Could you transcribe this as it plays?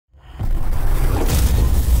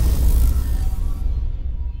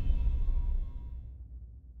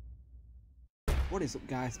What is up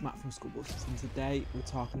guys, Matt from Schoolbus, and today we're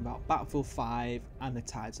talking about Battlefield 5 and the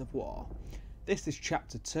Tides of War. This is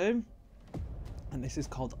Chapter 2, and this is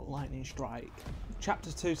called Lightning Strike.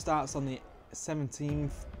 Chapter 2 starts on the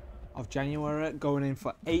 17th of January, going in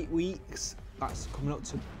for 8 weeks. That's coming up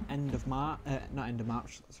to end of March, not end of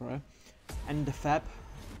March, sorry, end of Feb,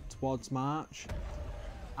 towards March.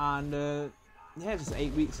 And yeah, just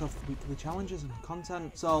 8 weeks of weekly challenges and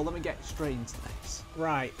content. So let me get straight into this.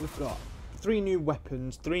 Right, we've got 3 new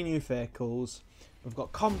weapons, 3 new vehicles. We've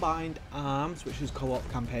got Combined Arms, which is co-op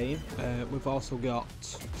campaign. We've also got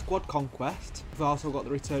Squad Conquest. We've also got the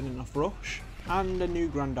Returning of Rush and a new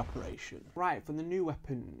Grand Operation. Right, for the new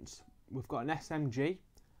weapons, we've got an SMG,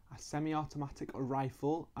 a semi-automatic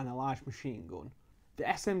rifle and a large machine gun. The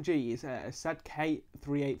SMG is a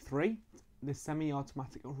ZK383. The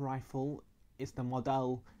semi-automatic rifle is the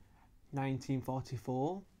model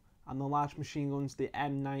 1944, and the large machine gun's the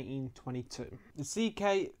M1922. The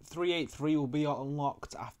CK383 will be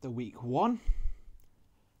unlocked after week 1.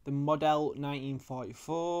 The model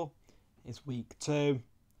 1944 is week 2,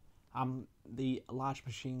 and the large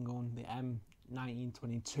machine gun, the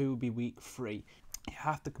M1922, will be week 3. You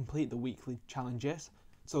have to complete the weekly challenges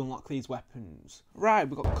to unlock these weapons. Right,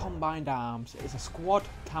 we've got Combined Arms. It's a squad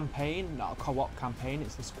campaign, not a co-op campaign.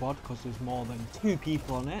 It's a squad because there's more than 2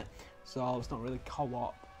 people on it, so it's not really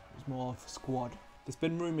co-op, it's more of a squad. There's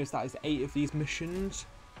been rumours that there's 8 of these missions,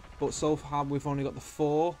 but so far we've only got the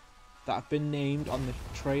 4 that have been named on the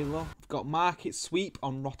trailer. We've got Market Sweep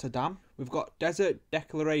on Rotterdam. We've got Desert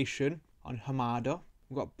Declaration on Hamada.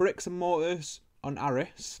 We've got Bricks and Mortars on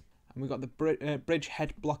Aris. And we've got the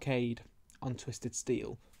Bridgehead Blockade on Twisted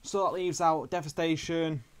Steel. So that leaves out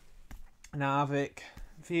Devastation, Narvik,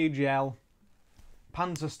 VGL,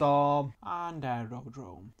 Panzerstorm and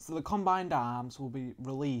Aerodrome. So the Combined Arms will be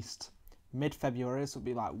released mid-February, so it'll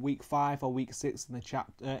be like week 5 or week 6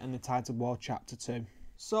 in the Tides of War Chapter 2.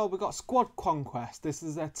 So we've got Squad Conquest. This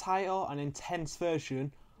is a tighter and intense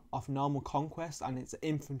version of normal Conquest, and it's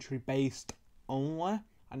infantry based only.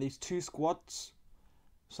 And these 2 squads,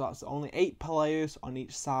 so that's only 8 players on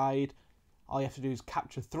each side. All you have to do is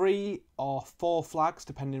capture 3 or 4 flags,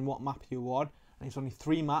 depending on what map you want. And it's only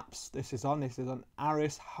 3 maps this is on. This is on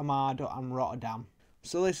Aris, Hamada and Rotterdam.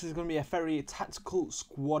 So this is going to be a very tactical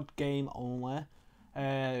squad game only.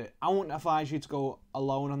 I wouldn't advise you to go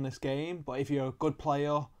alone on this game, but if you're a good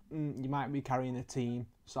player, you might be carrying a team.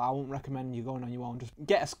 So I wouldn't recommend you going on your own. Just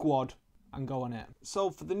get a squad and go on it. So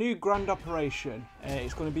for the new Grand Operation,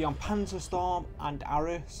 it's going to be on Panzerstorm and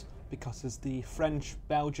Aris, because there's the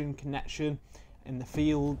French-Belgian connection in the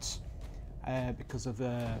fields, because of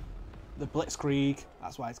the Blitzkrieg.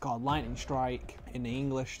 That's why it's called Lightning Strike in the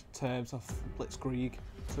English terms of Blitzkrieg.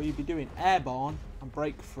 So you'll be doing Airborne and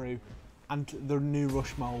Breakthrough and the new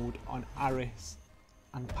Rush mode on Aris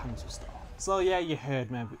and Panzerstorm. So yeah, you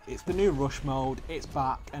heard me, it's the new Rush mode, it's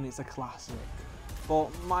back and it's a classic. But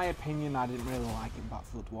my opinion, I didn't really like it in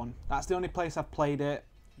Battlefield 1. That's the only place I've played it.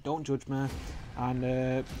 Don't judge me, and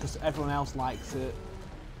because everyone else likes it,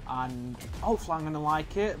 and hopefully I'm going to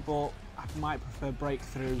like it, but I might prefer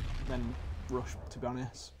Breakthrough than Rush, to be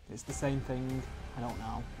honest. It's the same thing, I don't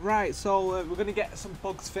know. Right, so we're going to get some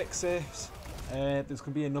bugs fixes. There's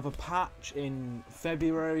going to be another patch in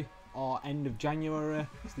February or end of January,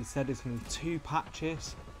 because they said there's going to be 2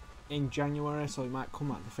 patches in January, so it might come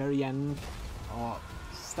at the very end or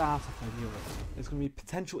start of February. There's going to be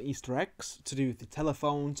potential Easter eggs to do with the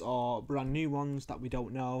telephones or brand new ones that we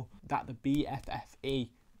don't know, that the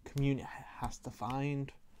BFV community has to find.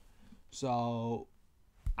 So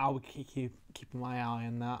I will keep my eye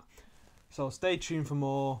on that. So stay tuned for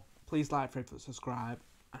more. Please like, favorite, subscribe,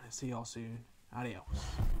 and I'll see you all soon. Adios.